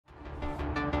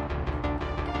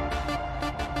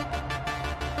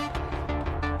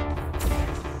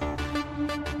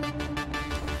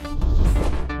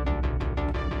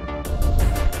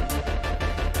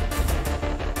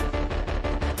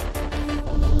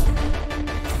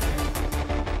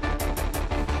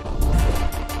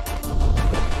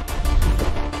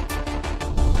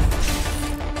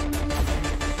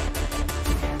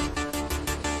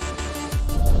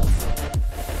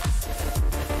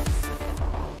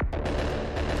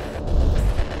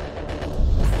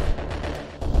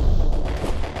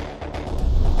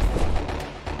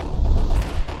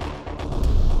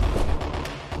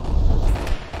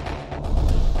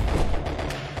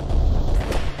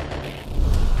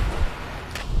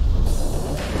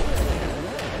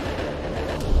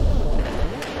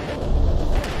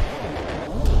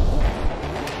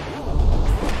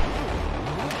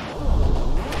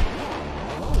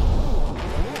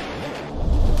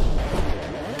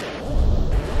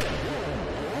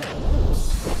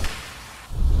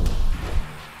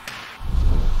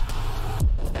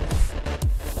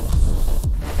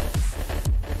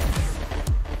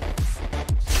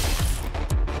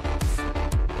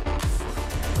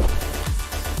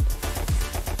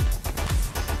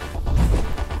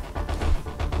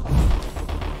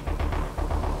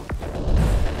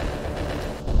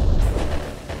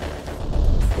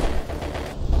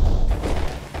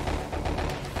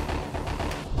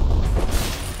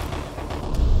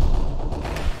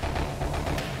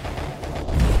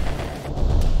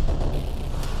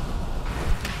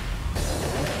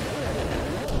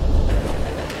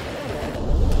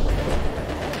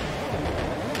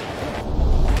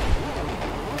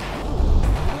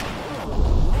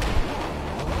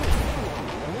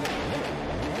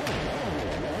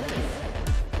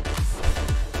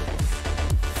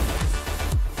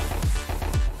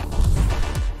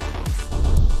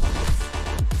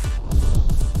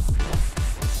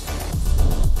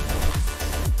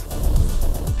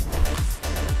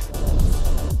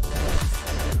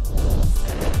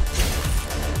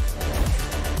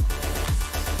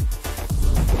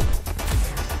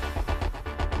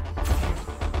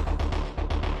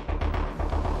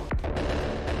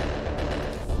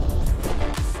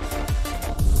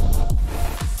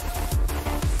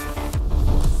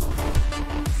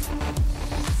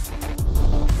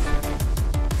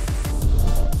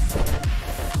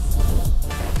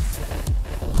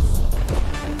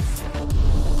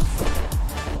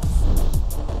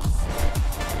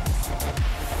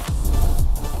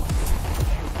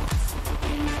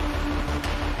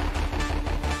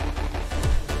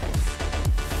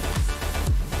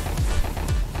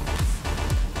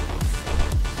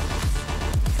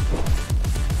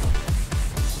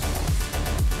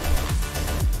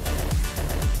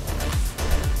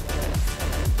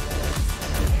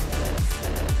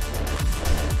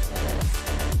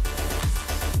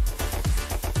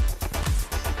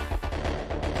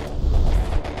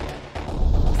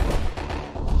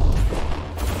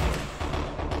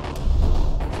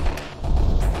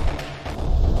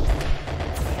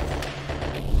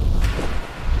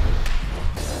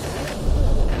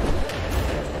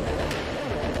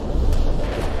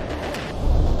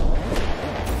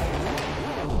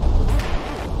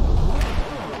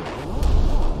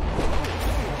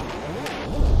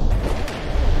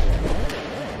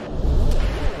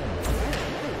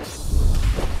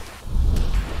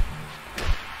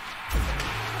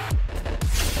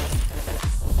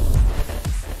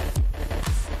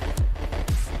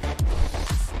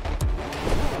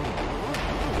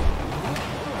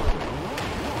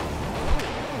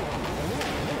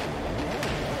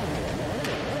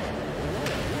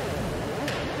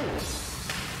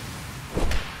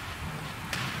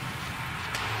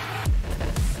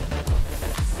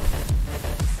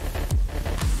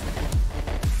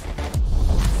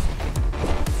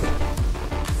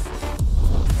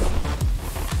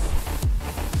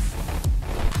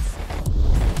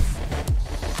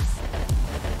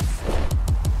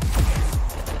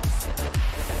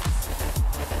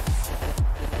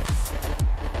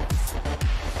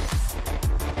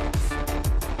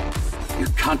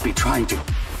can't be trying to...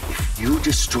 If you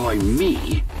destroy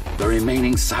me, the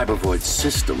remaining Cybervoid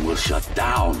system will shut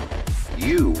down.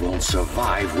 You won't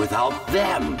survive without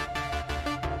them.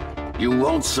 You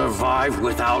won't survive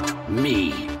without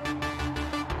me.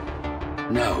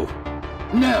 No.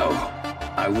 No!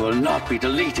 I will not be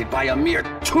deleted by a mere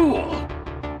tool!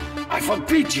 I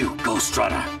forbid you,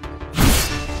 Ghostrunner!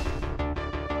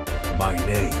 My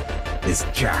name is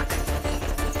Jack.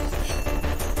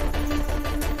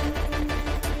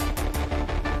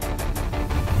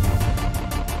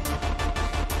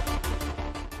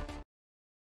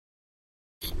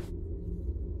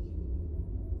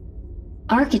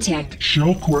 Architect.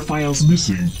 Shell core files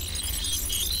missing.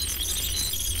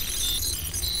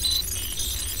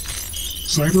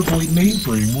 Cybervoid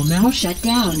mainframe will now Shut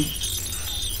down.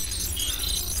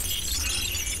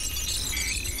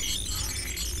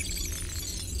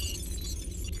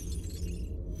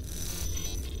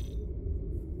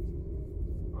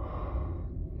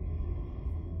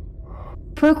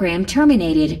 Program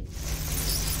terminated.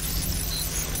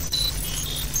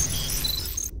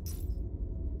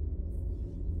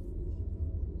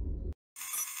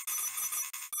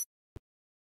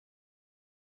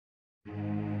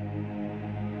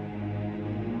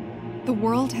 The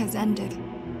world has ended,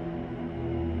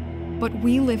 but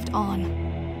we lived on.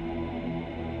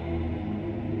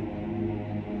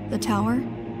 The tower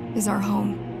is our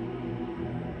home,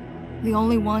 the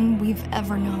only one we've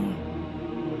ever known.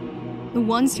 The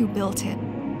ones who built it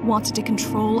wanted to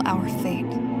control our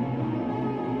fate,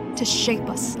 to shape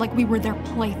us like we were their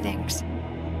playthings.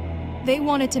 They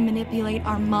wanted to manipulate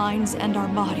our minds and our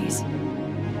bodies,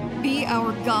 be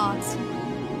our gods.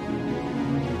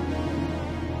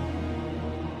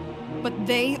 But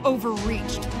they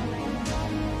overreached.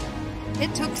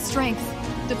 It took strength,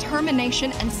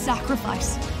 determination, and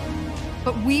sacrifice.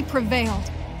 But we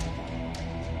prevailed.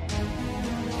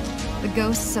 The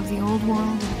ghosts of the old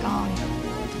world are gone.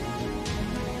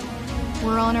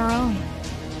 We're on our own.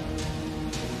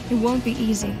 It won't be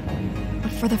easy,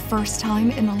 but for the first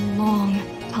time in a long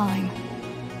time,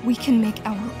 we can make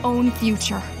our own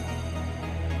future.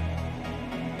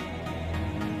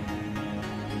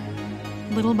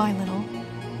 Little by little,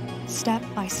 step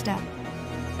by step,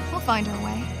 we'll find our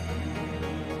way.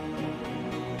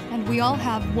 And we all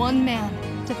have one man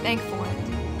to thank for it.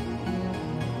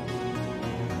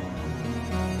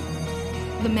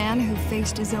 The man who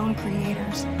faced his own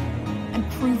creators and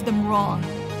proved them wrong.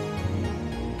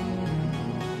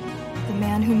 The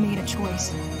man who made a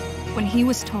choice when he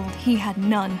was told he had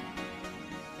none.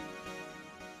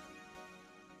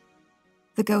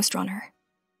 The Ghostrunner.